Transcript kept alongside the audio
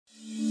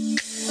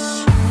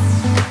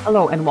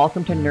Hello and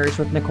welcome to Nourish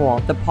with Nicole,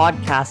 the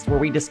podcast where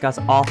we discuss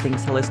all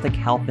things holistic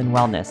health and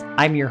wellness.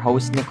 I'm your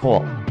host,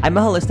 Nicole. I'm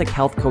a holistic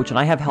health coach and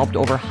I have helped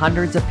over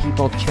hundreds of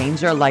people change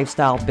their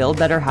lifestyle, build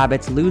better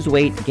habits, lose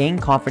weight, gain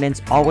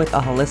confidence, all with a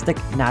holistic,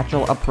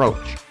 natural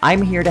approach.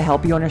 I'm here to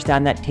help you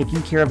understand that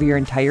taking care of your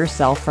entire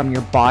self from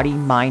your body,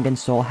 mind, and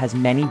soul has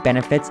many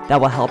benefits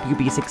that will help you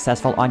be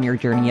successful on your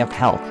journey of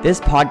health. This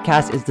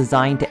podcast is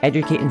designed to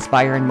educate,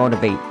 inspire, and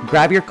motivate.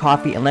 Grab your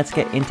coffee and let's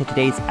get into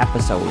today's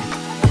episode.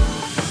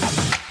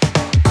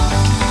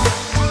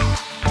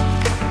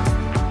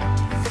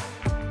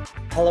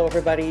 Hello,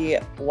 everybody.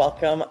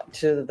 Welcome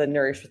to the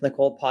Nourish with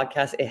Nicole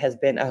podcast. It has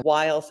been a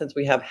while since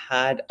we have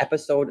had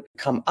episode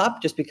come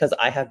up just because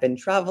I have been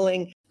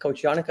traveling.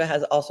 Coach Yannicka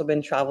has also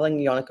been traveling.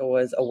 Yannicka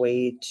was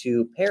away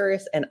to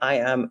Paris and I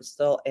am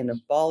still in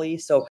Bali.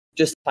 So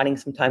just finding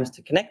some times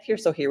to connect here.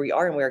 So here we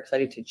are and we're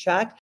excited to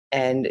chat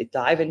and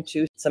dive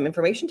into some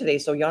information today.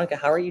 So Yannicka,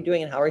 how are you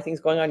doing and how are things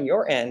going on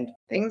your end?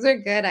 Things are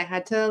good. I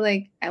had to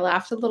I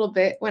laughed a little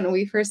bit when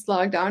we first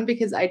logged on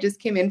because I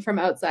just came in from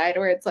outside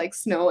where it's like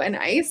snow and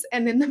ice.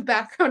 And in the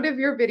background of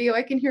your video,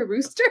 I can hear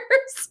roosters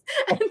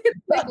and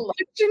it's like lush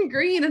and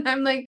green. And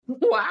I'm like,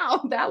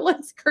 wow, that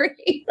looks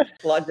great.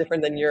 A lot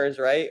different than yours,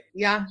 right?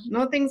 Yeah,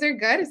 no, things are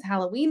good. It's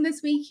Halloween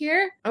this week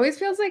here. Always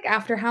feels like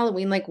after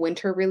Halloween, like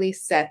winter really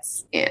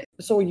sets in.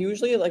 So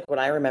usually like when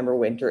I remember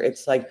winter,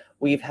 it's like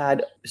we've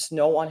had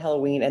snow on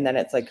Halloween and then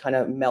it's like kind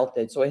of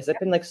melted. So has it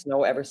been like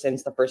snow ever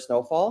since the first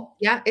snowfall?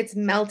 Yeah, it's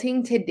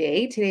melting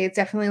today. Today it's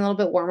definitely a little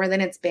bit warmer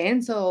than it's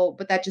been.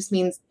 But that just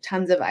means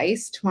tons of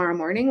ice tomorrow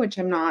morning, which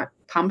I'm not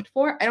pumped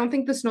for. I don't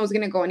think the snow is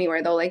going to go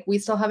anywhere though. Like we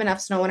still have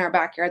enough snow in our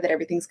backyard that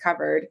everything's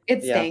covered.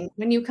 It's staying.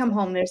 When you come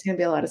home, there's going to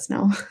be a lot of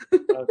snow.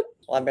 Okay.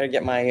 Well, I better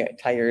get my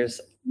tires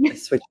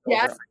switched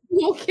yes, over.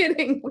 No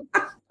kidding.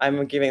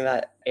 I'm giving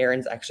that.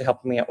 Aaron's actually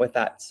helping me out with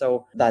that.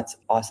 So that's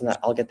awesome that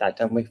I'll get that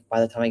done by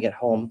the time I get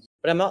home.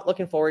 But I'm not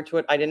looking forward to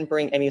it. I didn't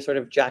bring any sort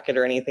of jacket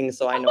or anything.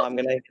 So I know I'm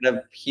going to get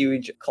a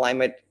huge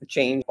climate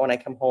change when I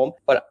come home.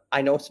 But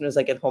I know as soon as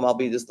I get home, I'll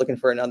be just looking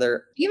for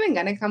another. Even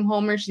going to come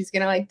home or she's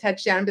going to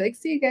touch down and be like,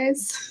 see you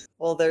guys.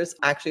 Well, there's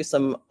actually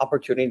some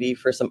opportunity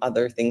for some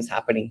other things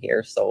happening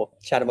here. So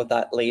chat about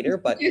that later.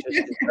 But just in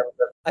terms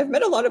of, I've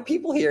met a lot of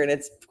people here and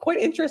it's quite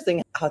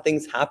interesting how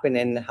things happen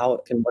and how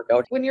it can work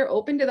out. When you're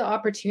open to the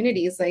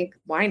opportunities, like,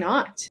 why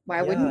not?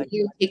 Why wouldn't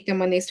you take them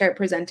when they start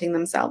presenting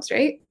themselves,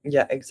 right?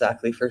 Yeah,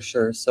 exactly, for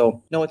sure.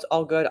 So no, it's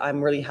all good.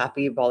 I'm really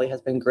happy. Bali has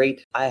been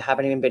great. I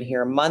haven't even been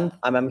here a month.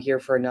 I'm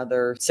here for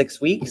another 6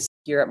 weeks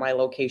here at my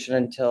location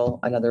until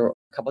another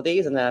couple of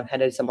days and then I'm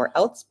headed somewhere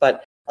else.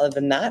 But other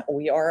than that,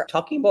 we are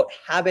talking about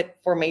habit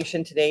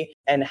formation today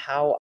and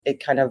how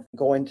it kind of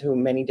go into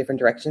many different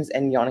directions.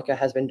 And Yannicka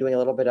has been doing a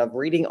little bit of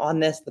reading on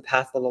this the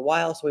past little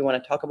while. So we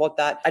want to talk about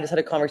that. I just had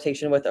a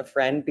conversation with a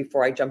friend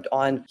before I jumped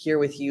on here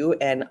with you.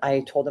 And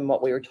I told him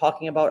what we were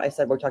talking about. I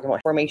said, we're talking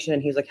about formation.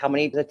 And he's like, how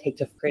many does it take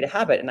to create a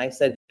habit? And I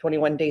said,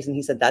 21 days. And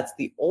he said, that's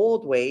the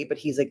old way. But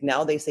he's like,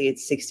 now they say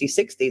it's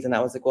 66 days. And I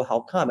was like, well,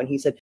 how come? And he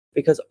said,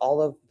 because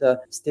all of the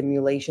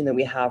stimulation that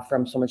we have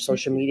from so much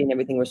social media and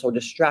everything, we're so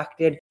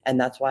distracted. And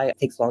that's why it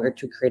takes longer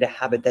to create a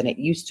habit than it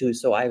used to.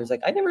 So I was like,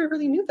 I never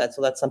really knew that.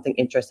 So that's something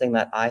interesting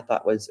that I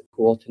thought was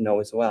cool to know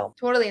as well.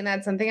 Totally. And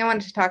that's something I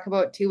wanted to talk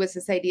about too, was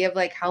this idea of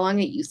like how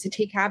long it used to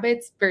take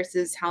habits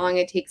versus how long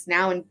it takes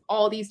now and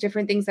all these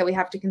different things that we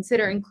have to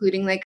consider,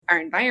 including like our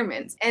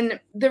environments. And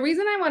the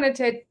reason I wanted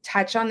to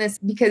touch on this,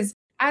 because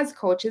as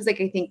coaches, I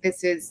think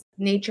this is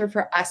nature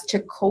for us to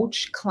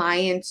coach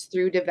clients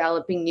through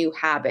developing new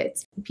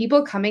habits.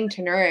 People coming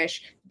to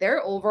Nourish,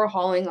 they're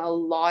overhauling a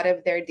lot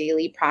of their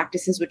daily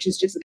practices, which is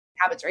just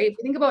habits, right? If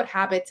you think about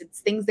habits, it's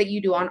things that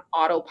you do on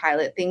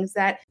autopilot, things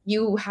that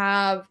you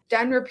have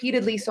done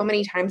repeatedly so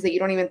many times that you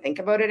don't even think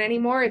about it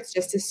anymore. It's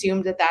just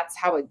assumed that that's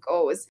how it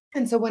goes.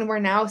 And so when we're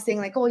now saying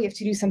like, oh, you have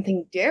to do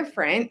something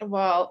different,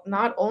 well,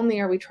 not only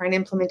are we trying to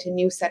implement a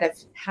new set of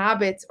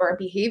habits or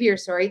behavior,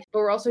 but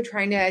we're also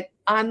trying to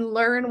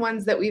unlearn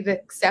ones that we've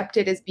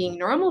accepted as being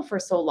normal for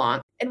so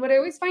long. And what I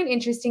always find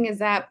interesting is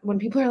that when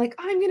people are like,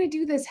 oh, I'm going to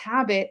do this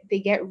habit, they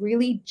get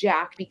really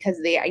jacked because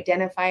they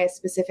identify a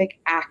specific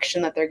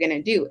action that they're going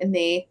to do. And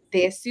they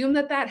assume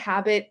that that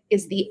habit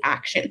is the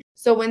action.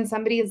 So when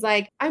somebody is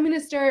like, I'm going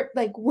to start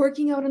like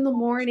working out in the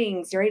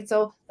mornings, right?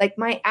 So like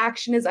my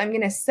action is I'm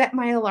going to set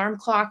my alarm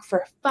clock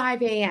for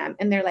 5 a.m.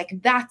 And they're like,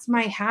 that's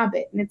my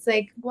habit. And it's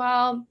like,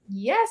 well,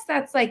 yes,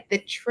 that's like the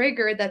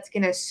trigger that's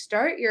going to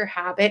start your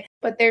habit,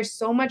 but there's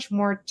so much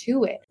more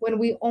to it. When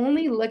we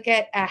only look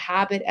at a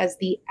habit as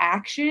the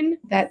action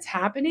that's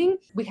happening,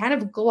 we kind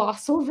of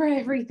gloss over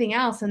everything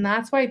else. And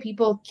that's why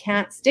people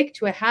can't stick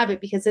to a habit,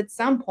 because at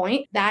some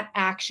point that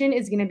action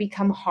is going to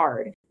become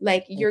hard.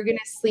 Like you're going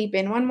to sleep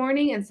in one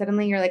morning and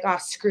suddenly you're like, oh,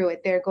 screw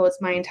it. There goes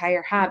my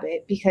entire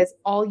habit, because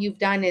all you've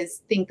done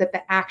is think that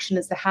the action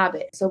is the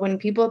habit. So when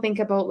people think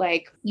about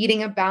like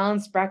eating a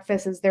balanced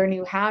breakfast as their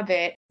new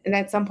habit, and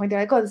at some point they're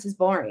like, oh, this is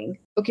boring.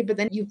 Okay, but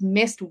then you've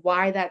missed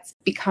why that's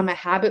become a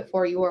habit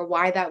for you, or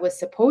why that was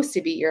supposed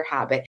to be your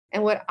habit.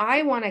 And what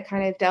I want to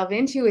kind of delve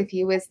into with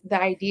you is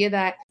the idea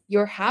that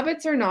your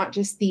habits are not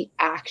just the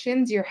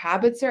actions. Your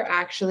habits are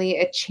actually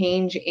a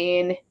change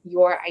in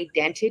your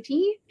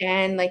identity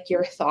and like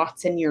your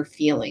thoughts and your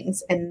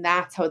feelings. And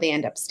that's how they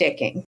end up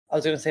sticking. I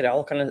was going to say that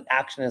all kind of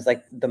action is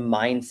like the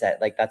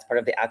mindset. Like that's part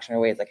of the action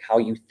away is like how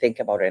you think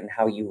about it and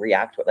how you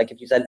react to it. Like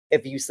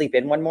if you sleep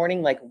in one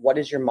morning, like what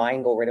does your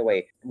mind go right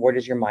away? Where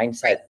does your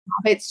mindset?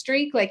 Habit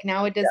streak, like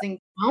now it doesn't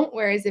count.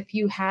 Whereas if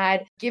you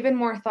had given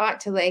more thought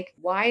to like,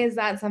 why is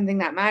that something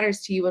that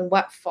matters to you and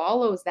what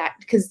follows that?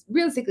 Because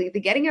realistically,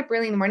 the getting up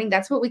early in the morning,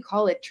 that's what we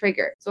call a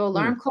trigger. So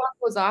alarm clock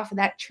goes off and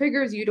that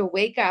triggers you to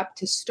wake up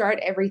to start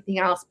everything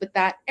else. But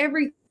that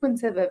every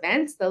sequence of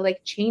events, the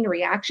like chain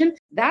reaction,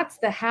 that's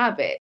the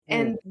habit.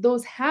 And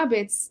those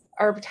habits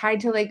are tied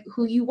to like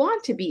who you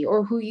want to be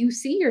or who you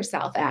see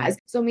yourself as.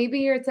 So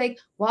maybe it's like,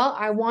 well,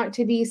 I want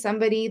to be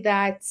somebody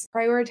that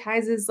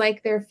prioritizes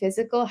like their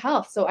physical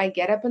health. So I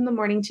get up in the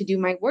morning to do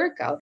my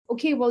workout.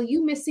 Okay, well,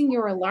 you missing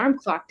your alarm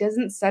clock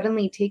doesn't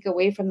suddenly take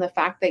away from the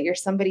fact that you're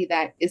somebody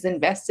that is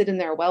invested in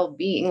their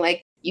well-being.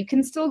 Like you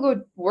can still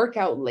go work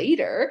out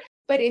later.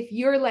 But if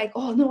you're like,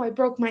 oh no, I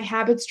broke my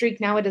habit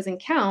streak, now it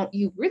doesn't count,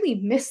 you really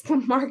missed the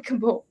mark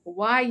about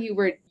why you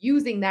were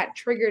using that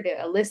trigger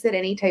to elicit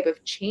any type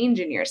of change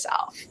in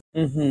yourself.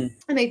 And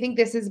I think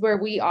this is where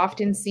we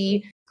often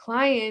see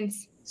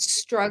clients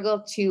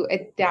struggle to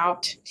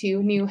adapt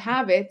to new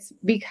habits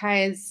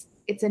because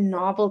it's a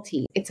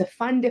novelty. It's a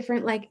fun,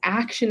 different like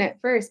action at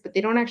first, but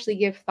they don't actually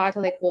give thought to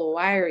like, well,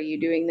 why are you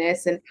doing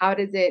this? And how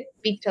does it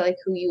speak to like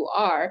who you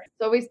are?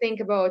 So always think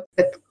about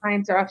the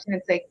clients are often,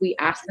 it's like, we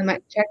ask them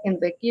at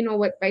check-ins, like,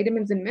 what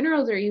vitamins and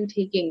minerals are you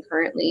taking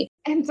currently?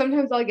 And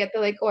sometimes I'll get the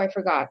like, oh, I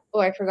forgot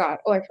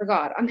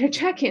on their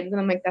check-ins. And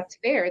I'm like, that's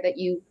fair that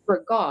you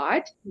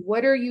forgot.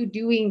 What are you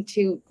doing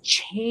to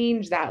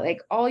change that?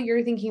 Like all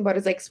you're thinking about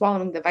is like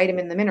swallowing the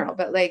vitamin, the mineral,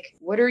 but like,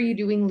 what are you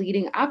doing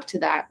leading up to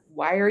that?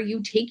 Why are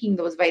you taking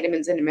those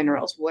vitamins and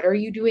minerals? What are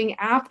you doing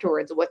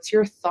afterwards? What's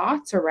your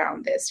thoughts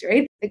around this,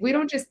 right? Like we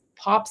don't just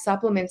pop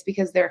supplements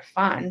because they're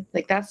fun.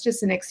 Like that's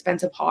just an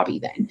expensive hobby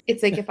then.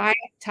 It's like if I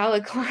tell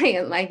a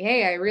client like,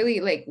 hey, I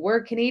really like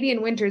where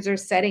Canadian winters are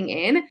setting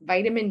in,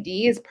 vitamin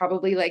D is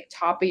probably like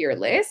top of your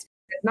list.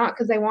 It's not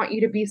because I want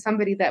you to be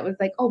somebody that was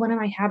like, oh, one of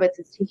my habits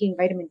is taking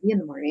vitamin D in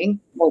the morning.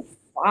 Well,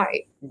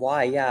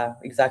 why? Yeah,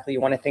 exactly. You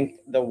want to think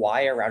the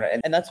why around it.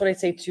 And that's what I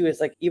say too, is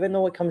like, even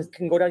though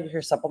can go down to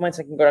your supplements,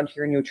 it can go down to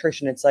your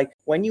nutrition. It's like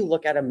when you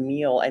look at a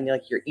meal and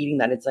like you're eating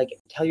that, it's like,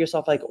 tell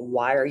yourself like,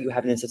 why are you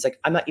having this? It's like,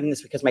 I'm not eating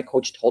this because my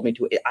coach told me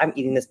to. I'm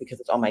eating this because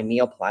it's on my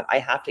meal plan. I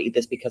have to eat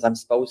this because I'm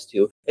supposed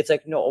to. It's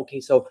like, no,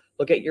 okay, so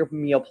look at your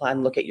meal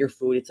plan, look at your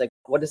food. It's like,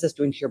 what is this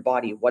doing to your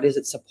body? What is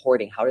it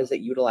supporting? How is it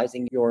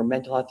utilizing your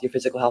mental health, your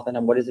physical health? And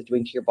then what is it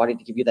doing to your body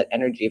to give you that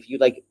energy? If you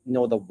like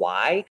know the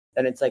why,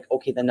 then it's like,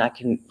 okay, then that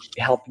can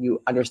help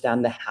you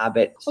understand the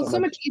habit. Well, so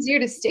much easier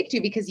to stick to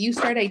because you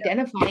start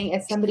identifying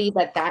as somebody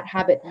that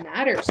habit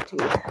matters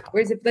to.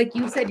 Whereas if, like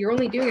you said, you're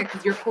only doing it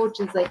because your coach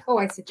is like, oh,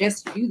 I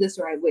suggest you do this,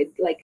 or I would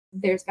like,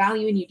 there's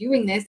value in you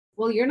doing this.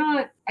 Well, you're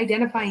not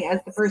identifying as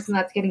the person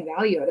that's getting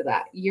value out of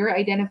that. You're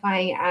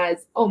identifying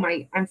as, oh,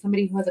 I'm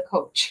somebody who has a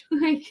coach.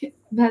 Like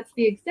that's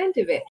the extent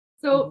of it.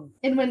 So,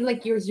 and when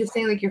like you were just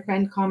saying, like your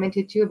friend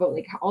commented too about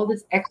like all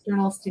this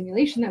external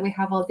stimulation that we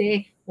have all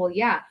day. Well,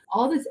 yeah,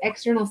 all this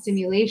external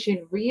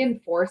stimulation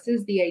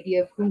reinforces the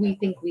idea of who we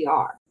think we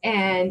are.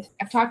 And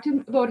I've talked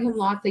about him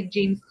lots, like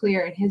James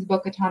Clear in his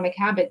book, Atomic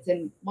Habits.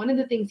 And one of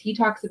the things he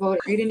talks about,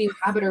 create a new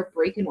habit or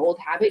break an old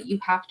habit, you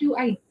have to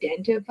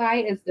identify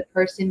as the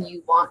person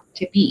you want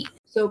to be.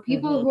 So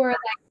people who are like,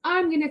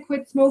 I'm going to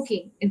quit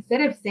smoking, instead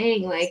of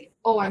saying like,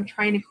 oh, I'm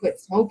trying to quit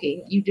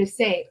smoking, you just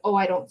say, oh,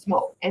 I don't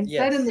smoke. And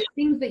suddenly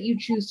things that you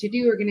choose to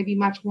do are going to be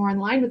much more in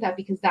line with that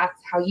because that's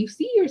how you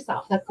see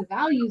yourself. That's the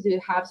values you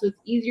have. So it's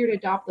easier to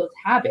adopt those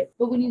habits.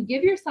 But when you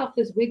give yourself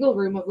this wiggle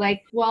room of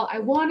like, well, I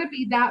want to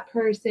be that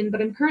person,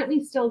 but I'm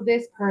currently still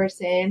this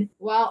person.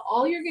 Well,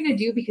 all you're going to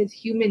do, because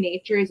human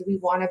nature is we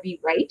want to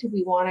be right,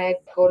 we want to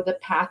go to the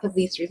path of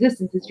least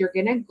resistance, is you're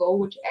going to go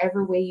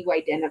whichever way you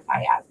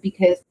identify as,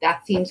 because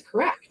that seems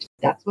correct.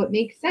 That's what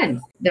makes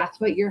sense. That's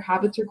what your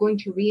habits are going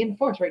to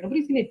reinforce, right?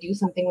 Nobody's going to do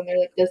something when they're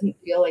like, doesn't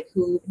feel like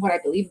what I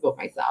believe about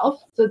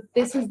myself. So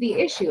this is the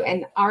issue.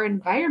 And our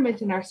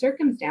environment and our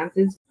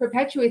circumstances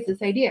perpetuates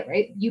this idea,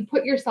 right? You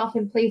put yourself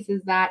in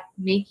places that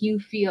make you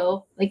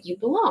feel like you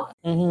belong.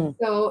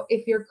 So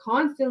if you're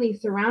constantly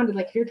surrounded,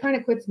 like if you're trying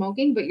to quit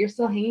smoking, but you're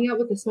still hanging out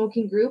with the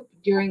smoking group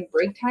during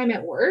break time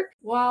at work,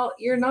 well,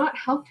 you're not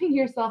helping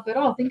yourself at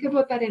all. Think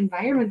about that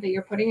environment that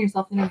you're putting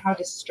yourself in and how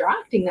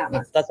distracting that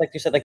must be. That's like you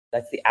said, like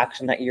that's the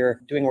action that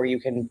you're doing where you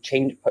can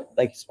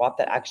swap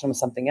that action with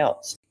something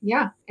else.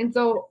 Yeah. And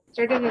so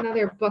started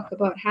another book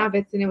about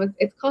habits, and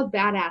it's called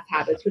Badass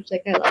Habits, which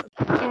like I love.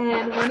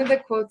 And one of the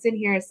quotes in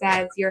here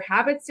says, your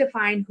habits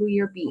define who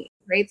you're being,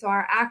 right? So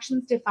our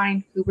actions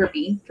define who we're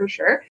being for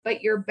sure,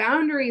 but your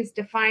boundaries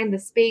define the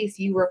space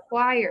you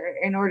require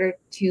in order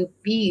to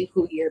be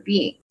who you're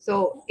being.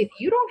 So if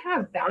you don't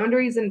have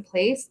boundaries in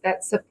place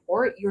that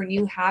support your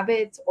new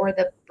habits or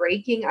the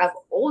breaking of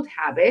old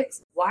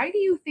habits, why do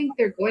you think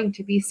they're going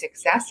to be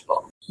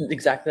successful?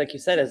 Exactly like you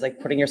said, is like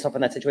putting yourself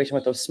in that situation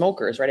with those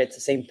smokers, right? It's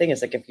the same thing.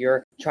 It's like if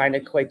you're trying to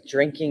quit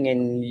drinking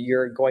and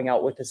you're going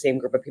out with the same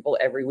group of people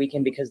every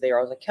weekend because they are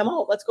always like, come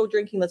on, let's go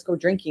drinking, let's go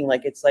drinking.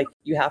 Like, it's like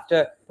you have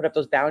to put up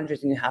those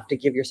boundaries and you have to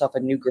give yourself a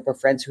new group of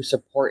friends who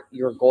support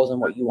your goals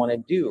and what you want to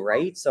do,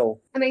 right? So,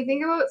 and I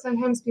think about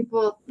sometimes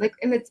people like,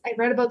 and I've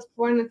read about this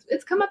before, and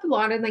it's come up a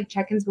lot in like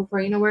check-ins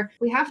before, where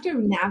we have to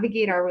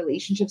navigate our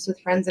relationships with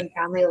friends and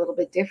family a little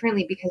bit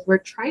differently because we're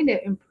trying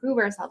to improve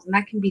ourselves, and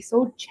that can be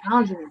so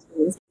challenging at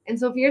times. And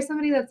so if you're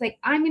somebody that's like,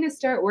 I'm going to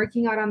start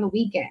working out on the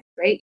weekend,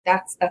 right?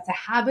 That's a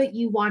habit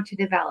you want to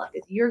develop.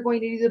 If you're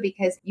going to do it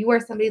because you are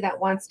somebody that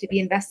wants to be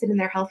invested in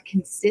their health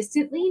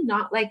consistently,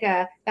 not like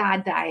a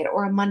bad diet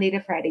or a Monday to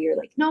Friday. You're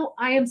like, no,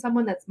 I am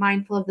someone that's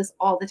mindful of this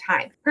all the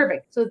time.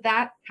 Perfect. So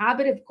that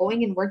habit of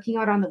going and working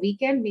out on the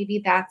weekend,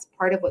 maybe that's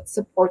part of what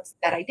supports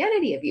that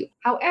identity of you.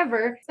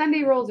 However,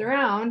 Sunday rolls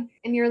around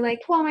and you're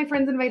like, well, my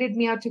friends invited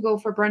me out to go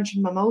for brunch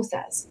and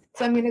mimosas,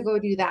 so I'm going to go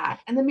do that.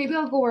 And then maybe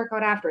I'll go work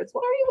out afterwards.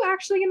 Well, are you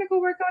actually going to go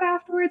work out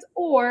afterwards?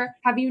 Or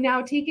have you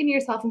now taken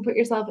yourself and put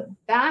yourself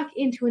back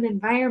into an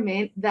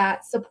environment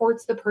that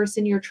supports the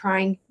person you're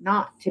trying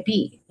not to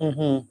be?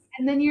 mm-hmm.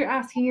 And then you're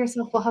asking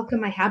yourself, well, how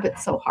come my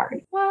habit's so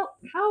hard? Well,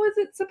 how is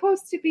it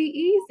supposed to be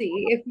easy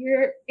if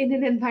you're in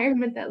an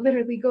environment that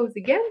literally goes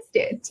against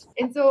it?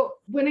 And so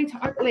when I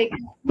talk, like,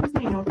 where's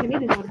my note? I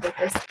need a note about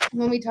this.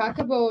 When we talk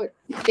about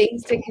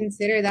things to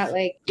consider, that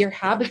like your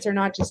habits are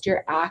not just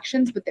your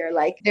actions, but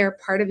they're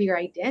part of your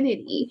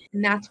identity.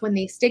 And that's when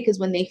they stick, is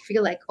when they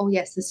feel like, oh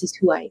yes, this is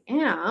who I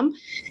am.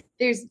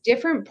 There's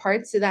different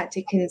parts to that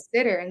to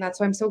consider. And that's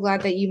why I'm so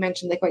glad that you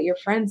mentioned like what your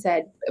friend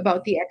said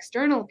about the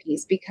external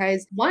piece,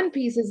 because one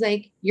piece is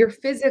like your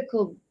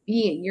physical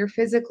being, your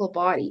physical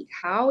body.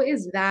 How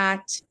is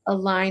that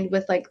aligned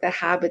with like the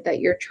habit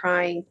that you're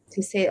trying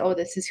to say, oh,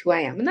 this is who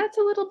I am? And that's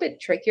a little bit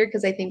trickier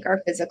because I think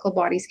our physical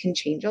bodies can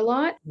change a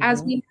lot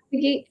as we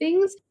navigate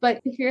things. But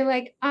if you're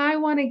like, I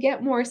want to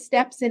get more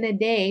steps in a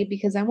day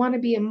because I want to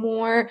be a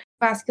more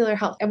vascular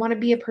health, I want to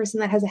be a person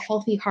that has a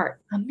healthy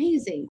heart.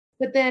 Amazing.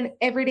 But then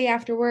every day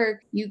after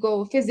work, you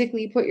go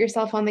physically put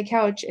yourself on the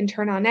couch and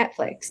turn on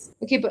Netflix.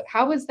 Okay, but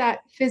how is that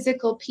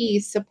physical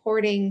piece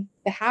supporting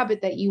the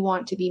habit that you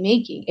want to be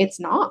making? It's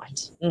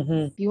not.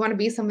 If you want to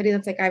be somebody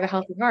that's like, I have a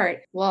healthy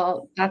heart,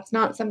 well, that's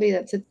not somebody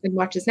that sits and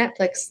watches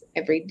Netflix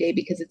every day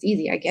because it's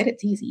easy. I get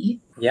it's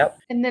easy. Yep.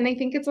 And then I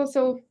think it's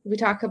also, we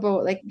talk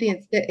about like the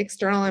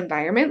external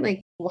environment,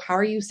 like, well, how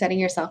are you setting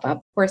yourself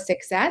up for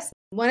success?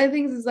 One of the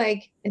things is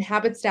like, and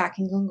habit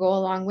stacking can go a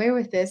long way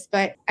with this,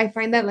 but I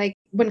find that like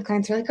when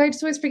clients are like, oh, I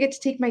just always forget to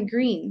take my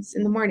greens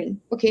in the morning.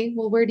 Okay,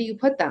 well, where do you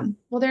put them?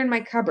 Well, they're in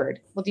my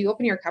cupboard. Well, do you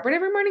open your cupboard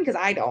every morning? Because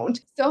I don't.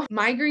 So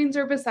my greens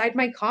are beside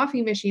my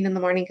coffee machine in the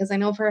morning because I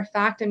know for a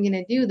fact I'm going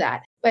to do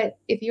that. But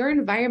if your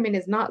environment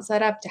is not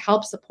set up to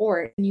help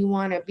support and you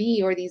want to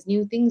be, or these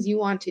new things you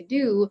want to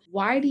do,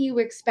 why do you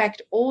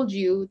expect old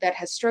you that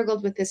has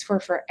struggled with this for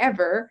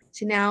forever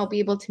to now be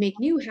able to make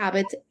new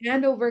habits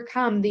and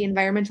overcome the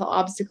environmental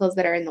obstacles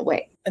that are in the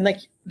way? And like,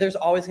 there's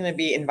always going to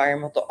be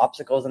environmental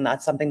obstacles. And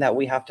that's something that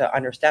we have to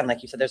understand.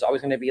 Like you said, there's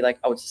always going to be like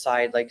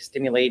outside, like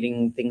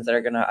stimulating things that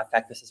are going to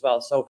affect us as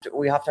well. So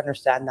we have to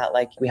understand that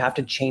like we have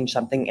to change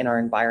something in our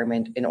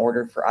environment in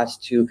order for us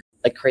to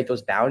like create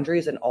those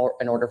boundaries and all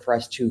in order for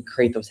us to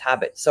create those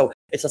habits. So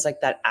it's just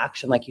like that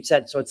action, like you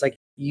said. So it's like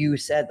you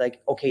said,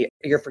 like, okay,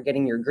 you're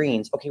forgetting your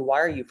greens. Okay, why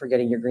are you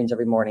forgetting your greens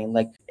every morning?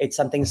 Like, it's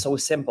something so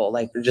simple,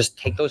 like just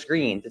take those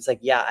greens. It's like,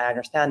 yeah, I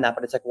understand that,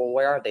 but it's like, well,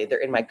 where are they? They're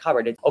in my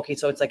cupboard. It's, okay,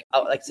 so it's like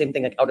same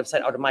thing, like out of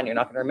sight, out of mind. You're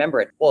not going to remember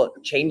it. Well,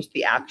 change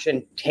the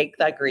action, take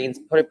that greens,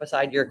 put it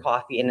beside your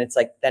coffee, and it's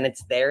like, then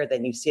it's there.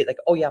 Then you see it, like,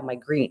 oh yeah, my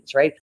greens,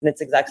 right? And it's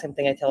the exact same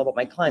thing I tell about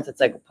my clients. It's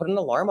like, put an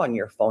alarm on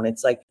your phone.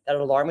 It's like that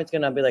alarm is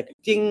going to be like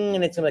ding,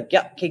 and it's going to be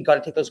like, yeah, okay, got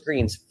to take those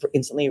greens,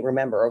 instantly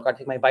remember, or got to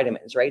take my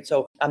vitamins, right?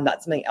 So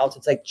that's something else.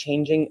 It's like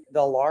changing the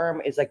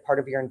alarm is like part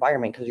of your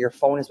environment because your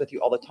phone is with you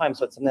all the time.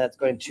 So it's something that's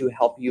going to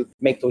help you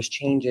make those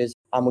changes,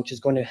 which is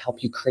going to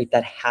help you create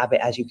that habit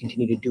as you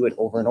continue to do it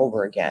over and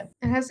over again.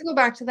 It has to go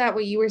back to that,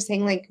 what you were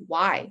saying, like,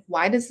 why?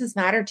 Why does this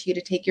matter to you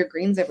to take your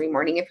greens every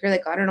morning? If you're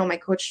like, I don't know, my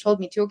coach told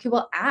me to, okay,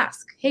 well,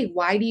 ask, hey,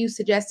 why do you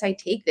suggest I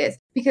take this?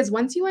 Because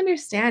once you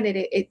understand it,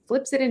 it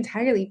flips it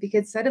entirely,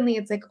 because suddenly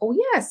it's like, oh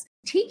yes,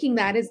 taking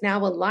that is now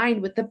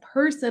aligned with the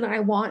person I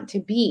want to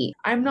be.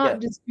 I'm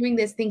not just doing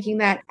this thinking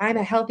that I'm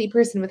a healthy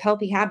person with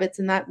healthy habits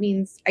and that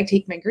means I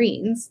take my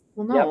greens.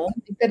 Well, no,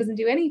 that doesn't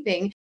do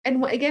anything.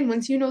 And again,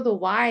 once you know the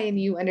why and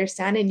you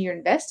understand and you're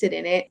invested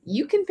in it,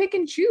 you can pick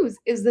and choose,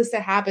 is this a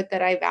habit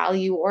that I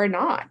value or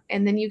not?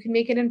 And then you can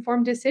make an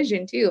informed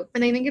decision too.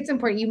 And I think it's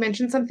important. You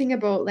mentioned something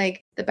about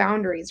like the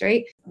boundaries,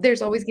 right?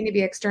 There's always going to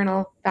be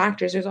external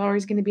factors. There's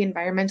always going to be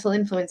environmental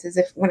influences.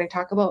 When I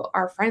talk about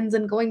our friends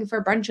and going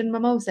for brunch and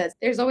mimosas,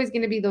 there's always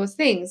going to be those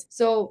things.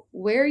 So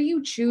where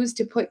you choose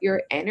to put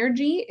your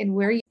energy and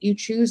where you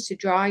choose to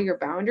draw your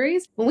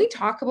boundaries, when we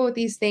talk about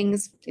these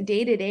things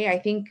day to day, I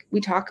think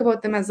we talk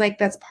about them as like,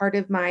 that's part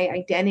of my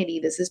identity.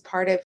 This is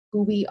part of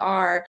who we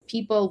are.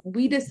 People,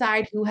 we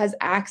decide who has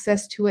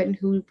access to it and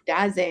who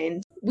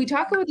doesn't. We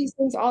talk about these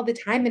things all the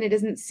time and it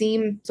doesn't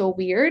seem so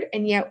weird.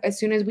 And yet, as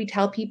soon as we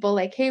tell people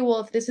like, hey, well,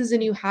 if this is a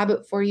new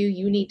habit for you,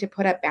 you need to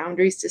put up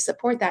boundaries to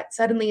support that.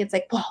 Suddenly it's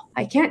like, well,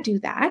 I can't do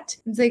that.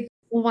 It's like,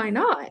 well, why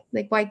not?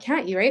 Like, why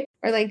can't you, right?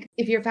 Or like,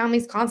 if your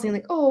family's constantly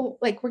like, oh,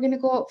 like, we're going to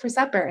go out for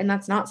supper and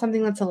that's not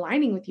something that's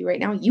aligning with you right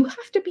now, you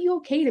have to be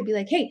okay to be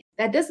like, hey,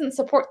 that doesn't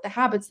support the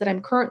habits that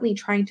I'm currently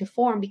trying to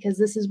form because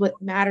this is what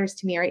matters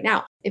to me right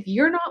now. If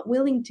you're not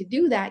willing to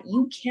do that,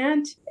 you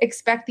can't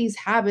expect these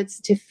habits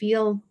to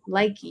feel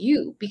like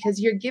you because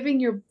you're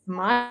giving your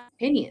my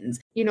opinions.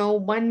 You know,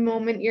 one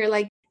moment you're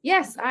like,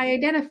 yes, I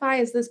identify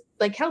as this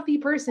like healthy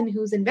person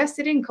who's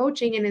invested in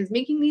coaching and is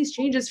making these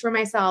changes for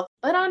myself.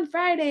 But on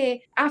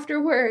Friday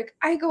after work,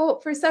 I go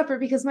out for supper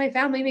because my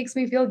family makes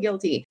me feel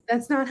guilty.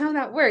 That's not how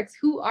that works.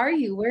 Who are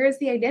you? Where is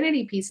the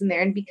identity piece in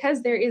there? And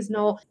because there is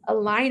no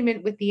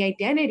alignment with the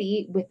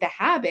identity, with the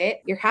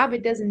habit, your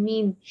habit doesn't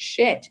mean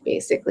shit,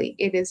 basically.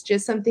 It is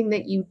just something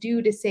that you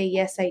do to say,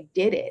 yes, I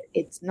did it.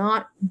 It's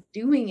not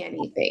doing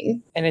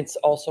anything. And it's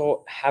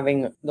also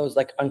having those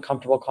like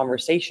uncomfortable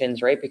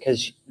conversations, right?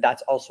 Because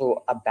that's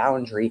also a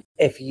boundary.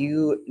 If you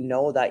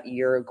know that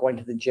you're going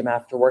to the gym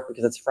after work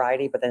because it's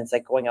Friday, but then it's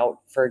like going out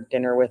for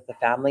dinner with the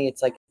family,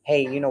 it's like,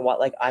 hey, you know what?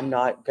 Like, I'm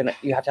not gonna,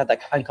 you have to have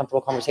that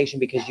uncomfortable conversation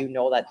because you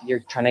know that you're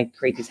trying to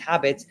create these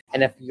habits.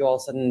 And if you all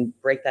of a sudden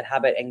break that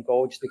habit and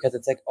go just because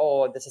it's like,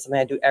 oh, this is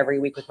something I do every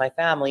week with my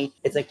family,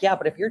 it's like, yeah,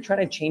 but if you're trying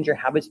to change your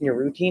habits and your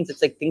routines,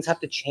 it's like things have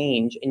to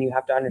change and you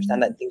have to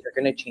understand that things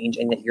are going to change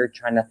and that you're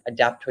trying to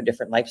adapt to a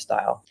different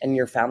lifestyle. And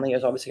your family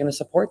is obviously going to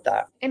support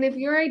that. And if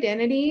your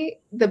identity,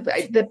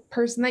 the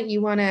person that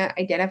you want to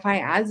identify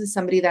as is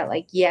somebody that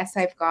like, yes,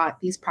 I've got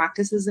these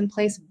practices in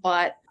place,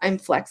 but I'm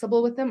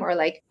flexible with them, or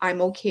like,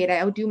 I'm okay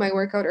to do my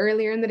workout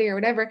earlier in the day or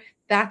whatever,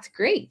 that's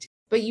great.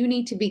 But you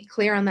need to be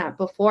clear on that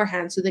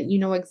beforehand so that you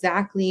know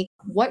exactly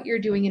what you're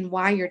doing and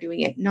why you're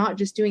doing it, not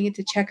just doing it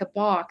to check a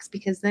box,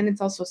 because then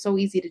it's also so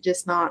easy to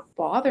just not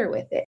bother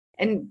with it.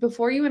 And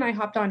before you and I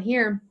hopped on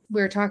here,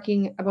 we were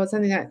talking about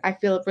something that I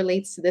feel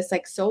relates to this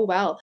like so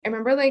well. I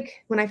remember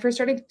like when I first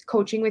started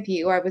coaching with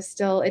you, I was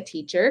still a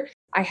teacher.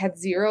 I had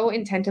zero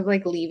intent of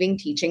like leaving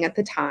teaching at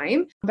the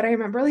time, but I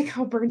remember like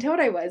how burnt out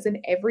I was. And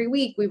every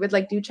week we would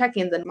like do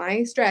check-ins and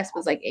my stress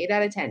was like 8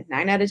 out of 10,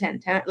 9 out of 10,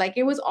 10, like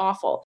it was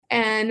awful.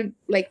 And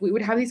like we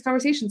would have these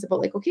conversations about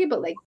like, okay,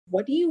 but like,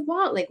 what do you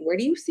want? Like, where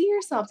do you see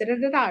yourself? Da, da,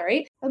 da, da,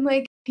 right? And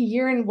like a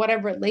year and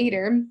whatever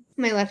later,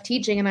 I left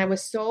teaching and I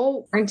was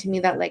so burned to me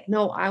that like,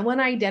 no, I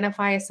want to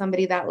identify as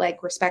somebody that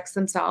like respects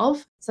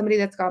themselves, somebody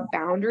that's got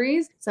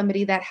boundaries,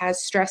 somebody that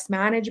has stress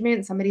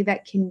management, somebody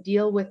that can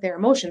deal with their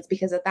emotions.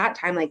 Because at that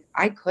time, like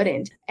I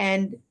couldn't.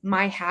 And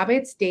my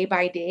habits day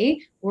by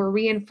day were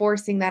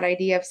reinforcing that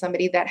idea of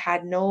somebody that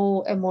had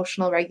no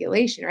emotional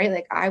regulation, right?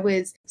 Like I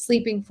was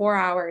sleeping 4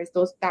 hours,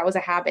 that was a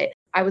habit.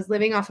 I was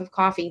living off of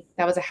coffee.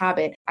 That was a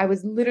habit. I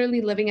was literally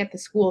living at the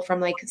school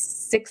from like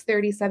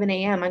 6:30, 7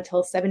 a.m.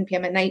 until 7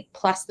 p.m. at night,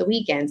 plus the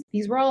weekends.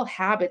 These were all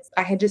habits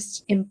I had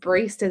just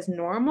embraced as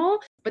normal,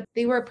 but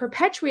they were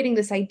perpetuating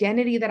this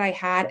identity that I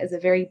had as a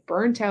very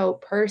burnt out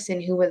person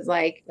who was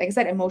like I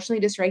said,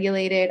 emotionally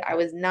dysregulated. I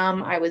was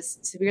numb. I was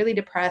severely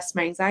depressed.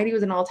 My anxiety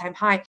was an all-time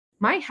high.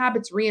 My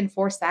habits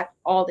reinforce that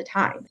all the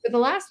time. For the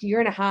last year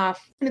and a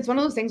half, and it's one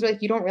of those things where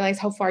like you don't realize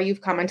how far you've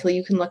come until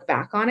you can look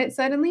back on it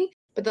suddenly.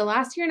 But the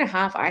last year and a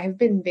half, I have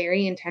been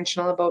very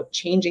intentional about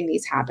changing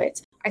these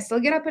habits. I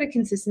still get up at a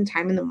consistent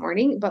time in the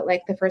morning, but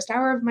like the first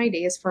hour of my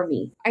day is for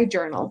me. I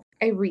journal,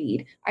 I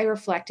read, I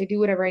reflect, I do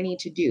whatever I need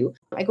to do.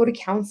 I go to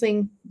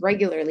counseling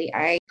regularly.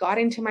 I got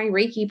into my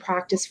Reiki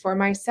practice for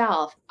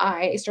myself.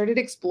 I started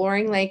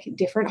exploring like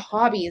different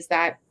hobbies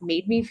that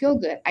made me feel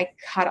good. I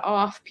cut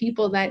off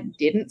people that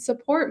didn't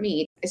support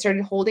me. I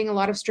started holding a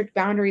lot of strict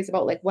boundaries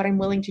about like what I'm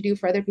willing to do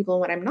for other people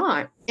and what I'm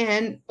not.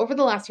 And over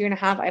the last year and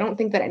a half, I don't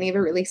think that any of it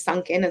really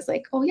sunk in as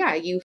like, oh yeah,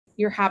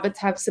 your habits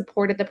have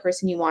supported the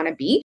person you want to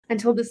be.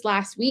 Until this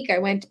last week, I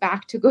went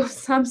back to go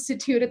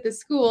substitute at the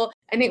school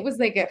and it was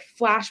like a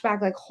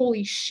flashback, like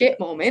holy shit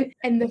moment.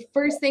 And the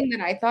first thing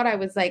that I thought, I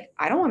was like,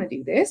 I don't want to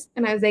do this.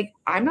 And I was like,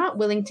 I'm not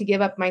willing to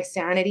give up my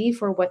sanity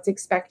for what's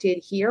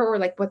expected here or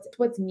like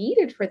what's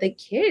needed for the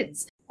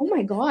kids. Oh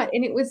my God.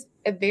 And it was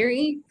a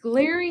very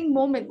glaring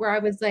moment where I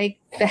was like,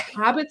 the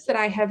habits that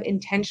I have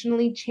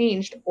intentionally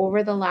changed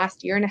over the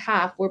last year and a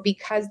half were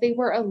because they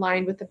were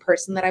aligned with the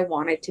person that I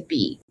wanted to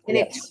be. And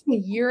It took a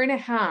year and a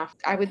half,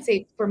 I would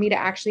say, for me to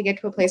actually get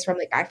to a place where I'm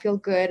like, I feel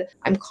good.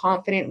 I'm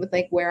confident with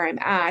like where I'm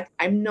at.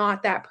 I'm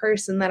not that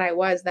person that I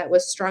was that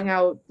was strung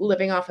out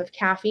living off of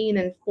caffeine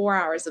and 4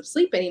 hours of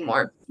sleep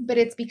anymore. But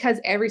it's because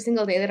every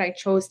single day that I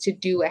chose to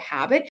do a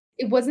habit,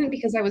 it wasn't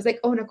because I was like,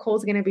 oh,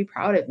 Nicole's going to be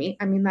proud of me.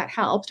 I mean, that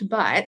helped,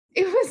 but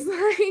it was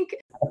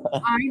like,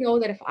 I know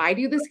that if I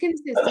do this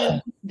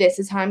consistently, this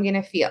is how I'm going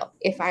to feel.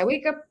 If I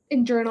wake up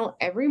and journal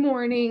every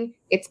morning,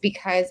 it's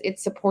because it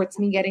supports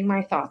me getting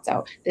my thoughts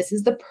out. This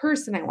is the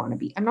person I want to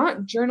be. I'm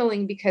not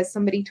journaling because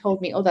somebody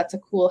told me, oh, that's a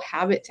cool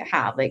habit to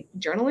have. Like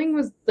journaling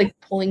was like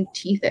pulling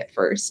teeth at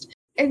first.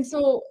 And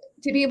so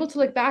to be able to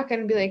look back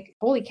and be like,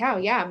 holy cow,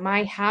 yeah,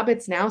 my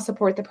habits now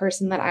support the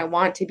person that I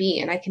want to be.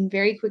 And I can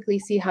very quickly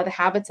see how the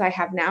habits I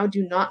have now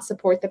do not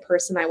support the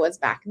person I was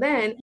back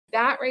then.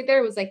 That right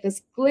there was like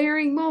this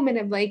glaring moment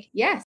of like,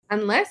 yes,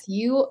 unless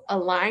you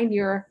align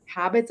your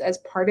habits as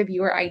part of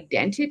your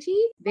identity,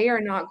 they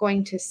are not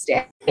going to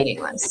stay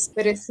meaningless.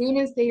 But as soon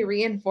as they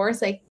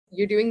reinforce, like,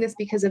 you're doing this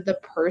because of the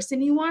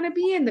person you want to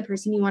be and the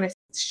person you want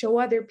to show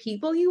other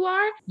people you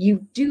are,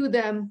 you do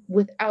them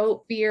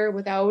without fear,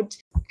 without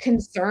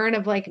concern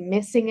of like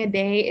missing a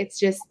day. It's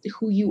just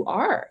who you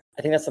are.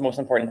 I think that's the most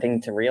important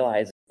thing to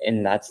realize.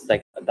 And that's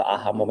like the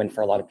aha moment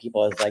for a lot of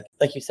people is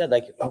like you said,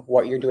 like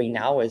what you're doing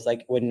now is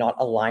like would not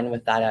align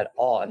with that at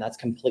all. And that's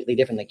completely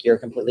different. Like you're a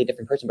completely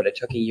different person, but it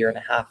took a year and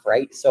a half,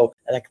 right? So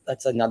like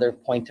that's another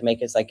point to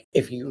make is like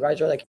if you guys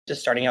are like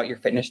just starting out your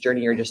fitness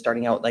journey, you're just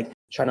starting out like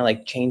trying to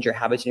like change your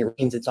habits and your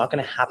routines, it's not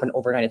going to happen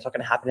overnight. It's not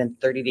going to happen in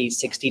 30 days,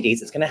 60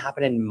 days. It's going to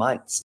happen in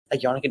months.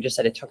 Like Janneke just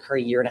said, it took her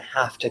a year and a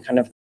half to kind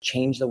of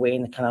change the way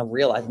and kind of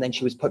realize. And then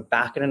she was put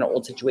back in an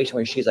old situation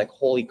where she's like,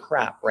 holy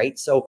crap, right?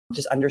 So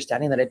just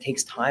understanding that it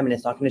takes time and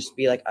it's not going to just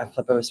be like a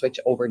flip of a switch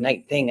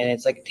overnight thing. And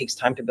it's like, it takes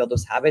time to build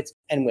those habits.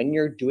 And when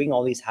you're doing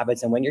all these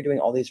habits and when you're doing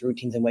all these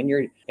routines and when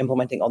you're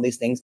implementing all these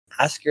things,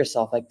 ask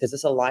yourself, like, does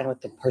this align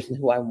with the person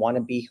who I want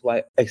to be, who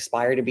I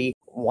aspire to be,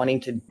 wanting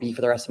to be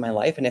for the rest of my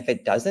life? And if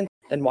it doesn't,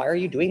 then why are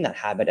you doing that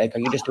habit? Like, are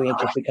you just doing it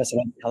just because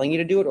someone's telling you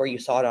to do it or you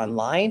saw it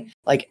online?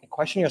 Like,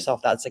 question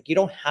yourself that. It's like, you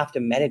don't have to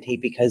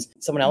meditate because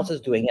someone else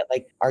is doing it.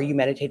 Like, are you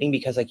meditating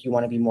because like you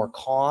want to be more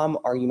calm?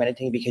 Are you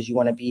meditating because you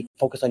want to be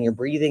focused on your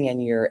breathing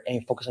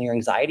and focus on your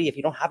anxiety? If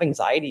you don't have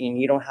anxiety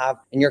and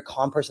you're a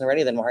calm person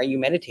already, then why are you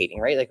meditating,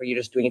 right? Like, are you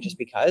just doing it just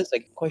because?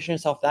 Like, question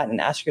yourself that and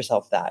ask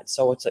yourself that.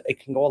 So it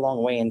can go a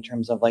long way in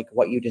terms of like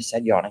what you just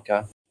said,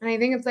 Janneke. And I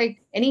think it's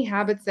like any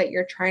habits that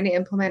you're trying to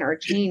implement or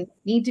change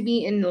need to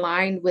be in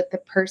line with the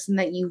person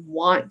that you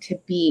want to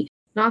be,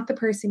 not the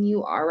person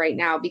you are right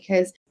now,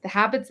 because the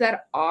habits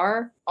that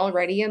are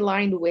already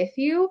aligned with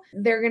you,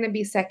 they're going to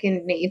be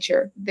second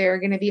nature. They're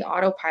going to be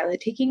autopilot.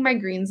 Taking my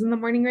greens in the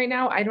morning right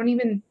now, I don't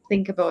even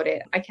think about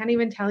it. I can't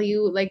even tell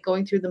you like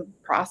going through the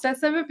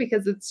process of it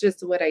because it's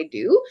just what I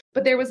do.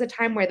 But there was a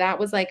time where that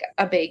was like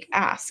a big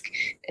ask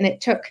and it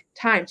took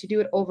time to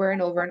do it over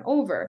and over and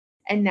over.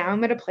 And now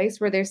I'm at a place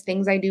where there's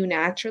things I do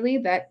naturally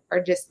that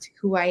are just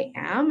who I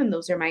am. And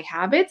those are my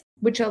habits,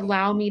 which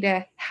allow me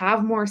to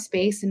have more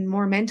space and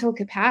more mental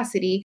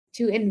capacity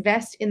to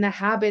invest in the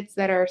habits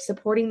that are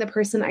supporting the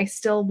person I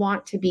still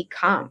want to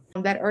become,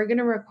 that are going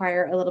to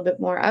require a little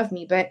bit more of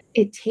me. But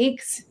it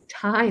takes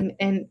time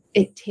and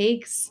it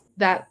takes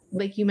that,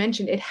 like you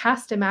mentioned, it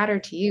has to matter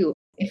to you.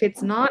 If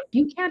it's not,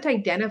 you can't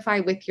identify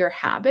with your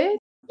habit.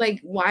 Like,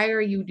 why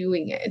are you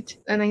doing it?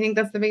 And I think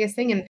that's the biggest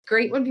thing. And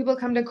great when people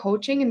come to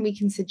coaching and we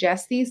can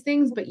suggest these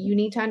things, but you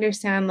need to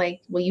understand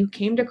like, well, you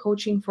came to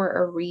coaching for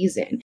a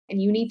reason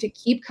and you need to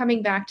keep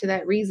coming back to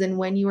that reason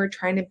when you are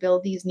trying to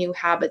build these new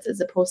habits, as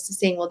opposed to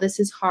saying, well,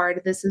 this is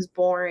hard. This is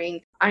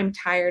boring. I'm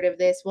tired of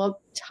this. Well,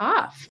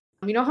 tough.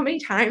 You know how many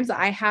times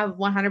I have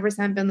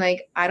 100% been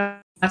like, I don't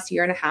last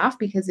year and a half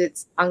because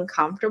it's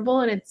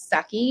uncomfortable and it's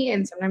sucky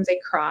and sometimes I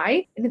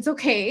cry and it's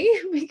okay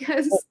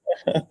because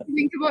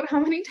think about how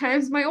many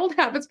times my old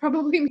habits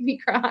probably made me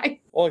cry.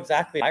 Well,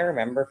 exactly. I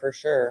remember for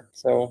sure.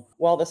 So,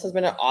 well, this has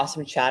been an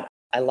awesome chat.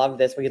 I love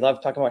this. We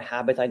love talking about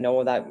habits. I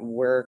know that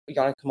we're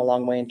going to come a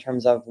long way in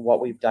terms of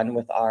what we've done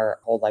with our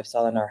whole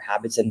lifestyle and our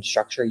habits and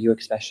structure, you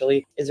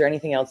especially. Is there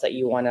anything else that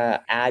you want to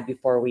add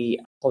before we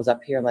close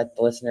up here and let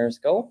the listeners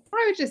go?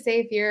 I would just say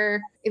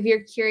if you're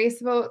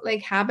curious about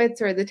like habits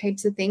or the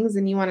types of things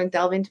and you want to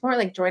delve into more,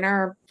 like join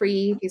our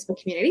free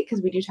Facebook community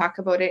because we do talk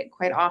about it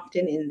quite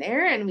often in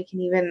there, and we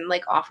can even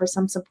like offer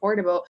some support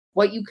about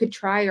what you could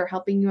try or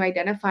helping you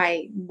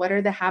identify what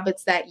are the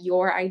habits that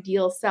your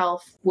ideal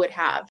self would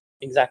have.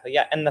 Exactly.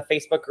 Yeah. And the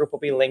Facebook group will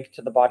be linked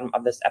to the bottom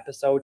of this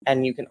episode.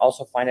 And you can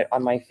also find it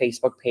on my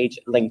Facebook page,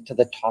 linked to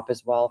the top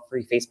as well.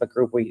 Free Facebook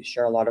group. We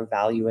share a lot of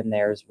value in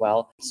there as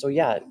well. So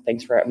yeah,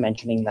 thanks for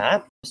mentioning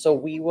that. So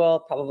we will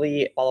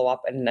probably follow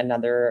up in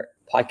another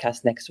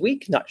podcast next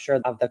week. Not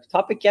sure of the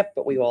topic yet,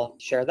 but we will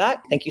share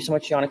that. Thank you so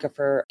much, Janneke,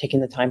 for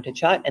taking the time to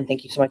chat. And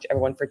thank you so much,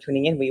 everyone, for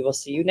tuning in. We will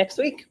see you next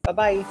week.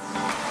 Bye-bye.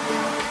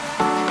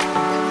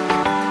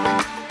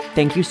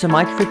 Thank you so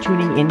much for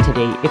tuning in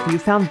today. If you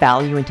found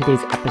value in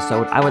today's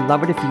episode, I would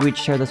love it if you would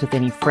share this with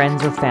any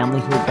friends or family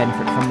who would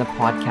benefit from the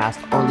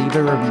podcast, or leave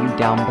a review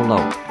down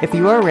below. If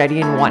you are ready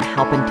and want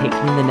help in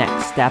taking the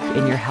next step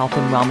in your health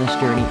and wellness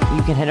journey,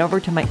 you can head over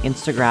to my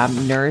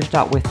Instagram,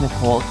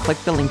 nourish.withnicole, click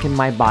the link in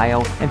my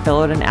bio, and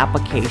fill out an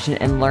application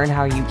and learn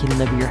how you can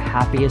live your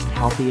happiest,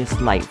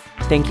 healthiest life.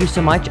 Thank you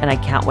so much, and I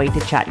can't wait to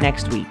chat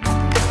next week.